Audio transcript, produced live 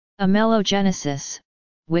Amelogenesis,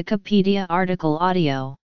 Wikipedia article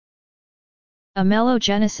audio.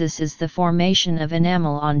 Amelogenesis is the formation of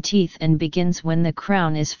enamel on teeth and begins when the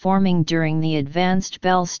crown is forming during the advanced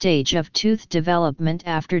bell stage of tooth development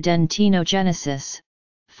after dentinogenesis,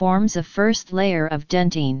 forms a first layer of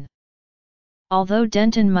dentine. Although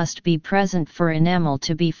dentin must be present for enamel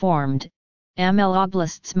to be formed,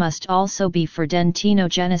 ameloblasts must also be for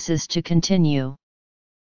dentinogenesis to continue.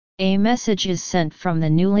 A message is sent from the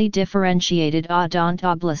newly differentiated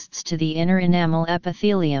odontoblasts to the inner enamel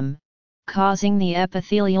epithelium, causing the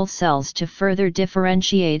epithelial cells to further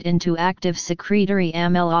differentiate into active secretory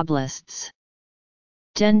ameloblasts.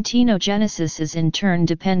 Dentinogenesis is in turn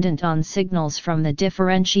dependent on signals from the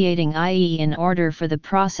differentiating IE in order for the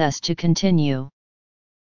process to continue.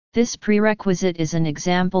 This prerequisite is an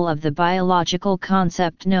example of the biological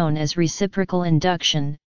concept known as reciprocal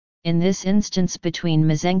induction, in this instance between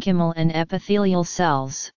mesenchymal and epithelial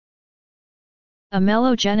cells.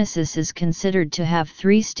 Amelogenesis is considered to have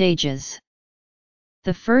three stages.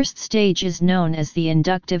 The first stage is known as the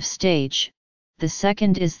inductive stage, the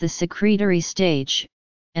second is the secretory stage,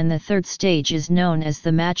 and the third stage is known as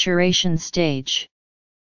the maturation stage.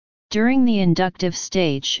 During the inductive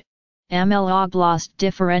stage, ameloblast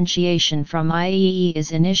differentiation from IE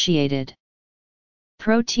is initiated.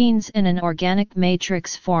 Proteins and an organic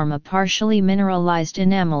matrix form a partially mineralized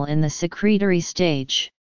enamel in the secretory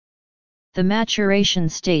stage. The maturation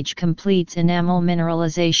stage completes enamel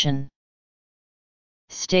mineralization.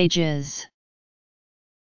 Stages.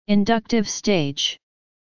 Inductive stage.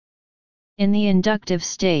 In the inductive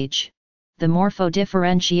stage, the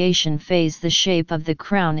morphodifferentiation phase, the shape of the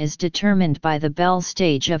crown is determined by the bell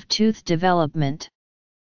stage of tooth development.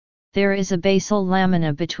 There is a basal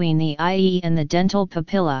lamina between the IE and the dental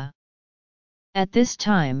papilla. At this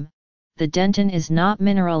time, the dentin is not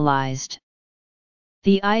mineralized.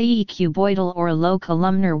 The IE cuboidal or low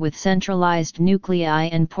columnar with centralized nuclei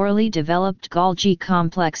and poorly developed Golgi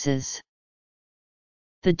complexes.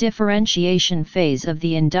 The differentiation phase of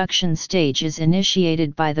the induction stage is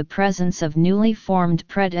initiated by the presence of newly formed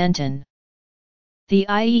predentin. The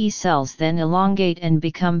IE cells then elongate and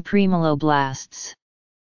become premeloblasts.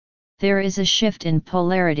 There is a shift in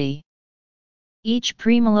polarity. Each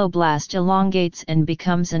premeloblast elongates and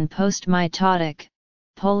becomes an postmitotic,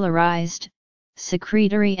 polarized,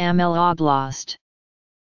 secretory ameloblast.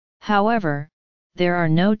 However, there are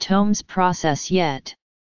no tomes process yet.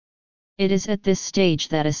 It is at this stage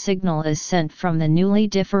that a signal is sent from the newly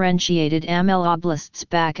differentiated ameloblasts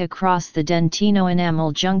back across the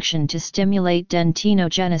dentino-enamel junction to stimulate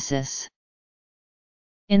dentinogenesis.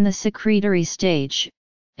 In the secretory stage,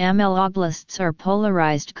 ameloblasts are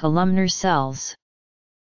polarized columnar cells.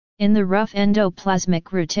 In the rough endoplasmic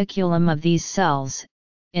reticulum of these cells,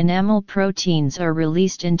 enamel proteins are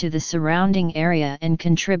released into the surrounding area and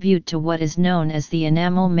contribute to what is known as the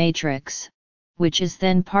enamel matrix, which is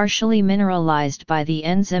then partially mineralized by the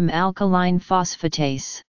enzyme alkaline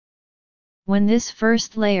phosphatase. When this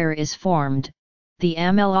first layer is formed, the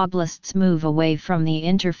ameloblasts move away from the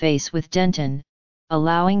interface with dentin,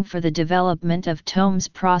 allowing for the development of tomes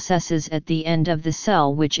processes at the end of the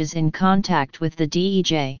cell which is in contact with the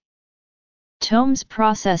DEJ. Tomes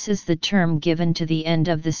process is the term given to the end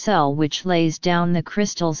of the cell which lays down the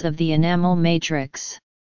crystals of the enamel matrix.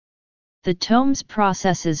 The tomes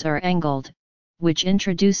processes are angled, which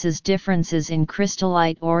introduces differences in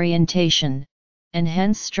crystallite orientation, and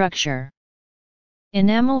hence structure.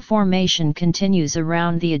 Enamel formation continues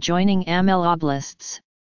around the adjoining ameloblasts,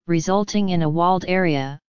 resulting in a walled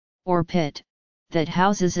area, or pit, that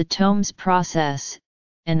houses a tomes process,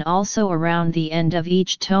 and also around the end of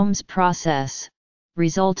each tomes process,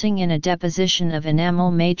 resulting in a deposition of enamel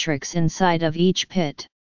matrix inside of each pit.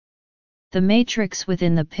 The matrix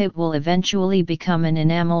within the pit will eventually become an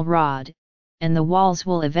enamel rod, and the walls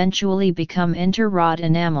will eventually become inter-rod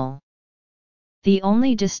enamel. The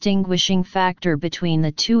only distinguishing factor between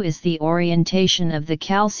the two is the orientation of the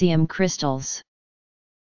calcium crystals.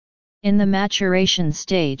 In the maturation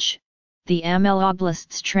stage, the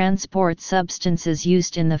ameloblasts transport substances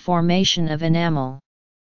used in the formation of enamel.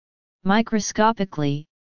 Microscopically,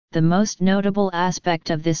 the most notable aspect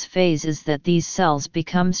of this phase is that these cells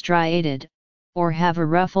become striated, or have a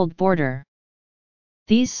ruffled border.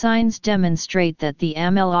 These signs demonstrate that the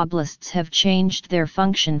ameloblasts have changed their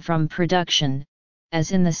function from production,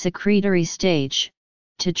 as in the secretory stage,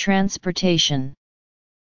 to transportation.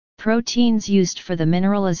 Proteins used for the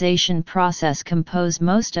mineralization process compose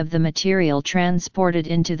most of the material transported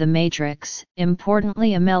into the matrix,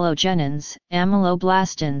 importantly amelogenins,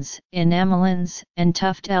 ameloblastins, enamelins, and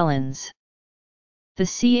tuftelins. The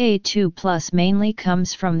Ca2+ mainly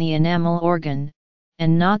comes from the enamel organ,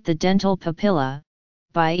 and not the dental papilla,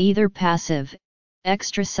 by either passive,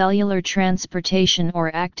 extracellular transportation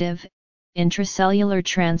or active, intracellular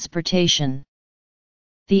transportation.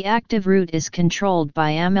 The active route is controlled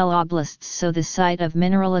by ameloblasts, so the site of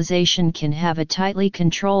mineralization can have a tightly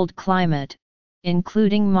controlled climate,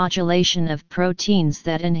 including modulation of proteins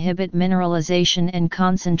that inhibit mineralization and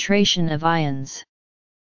concentration of ions.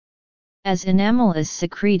 As enamel is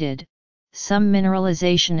secreted, some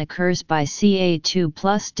mineralization occurs by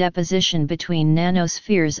Ca2+ deposition between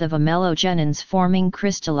nanospheres of amelogenins forming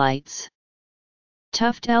crystallites.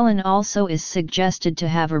 Tuftelin also is suggested to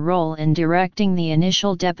have a role in directing the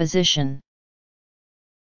initial deposition.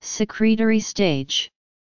 Secretory stage.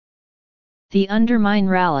 The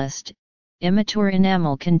undermineralist, immature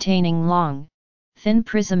enamel containing long, thin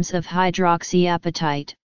prisms of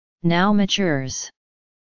hydroxyapatite, now matures.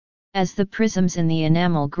 As the prisms in the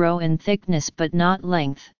enamel grow in thickness but not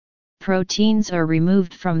length, proteins are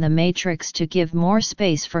removed from the matrix to give more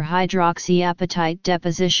space for hydroxyapatite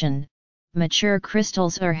deposition. Mature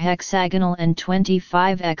crystals are hexagonal and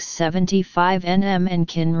 25x75 nm and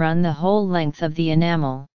can run the whole length of the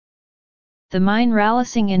enamel. The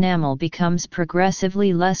mineralizing enamel becomes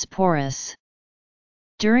progressively less porous.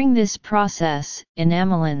 During this process,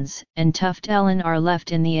 enamelins and tuftelin are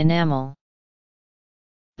left in the enamel.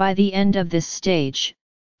 By the end of this stage,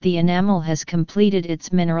 the enamel has completed its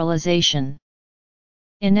mineralization.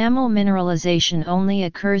 Enamel mineralization only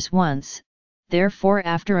occurs once. Therefore,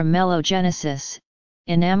 after amelogenesis,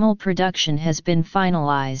 enamel production has been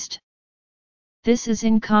finalized. This is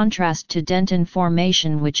in contrast to dentin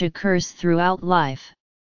formation, which occurs throughout life.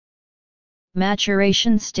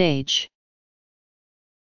 Maturation stage.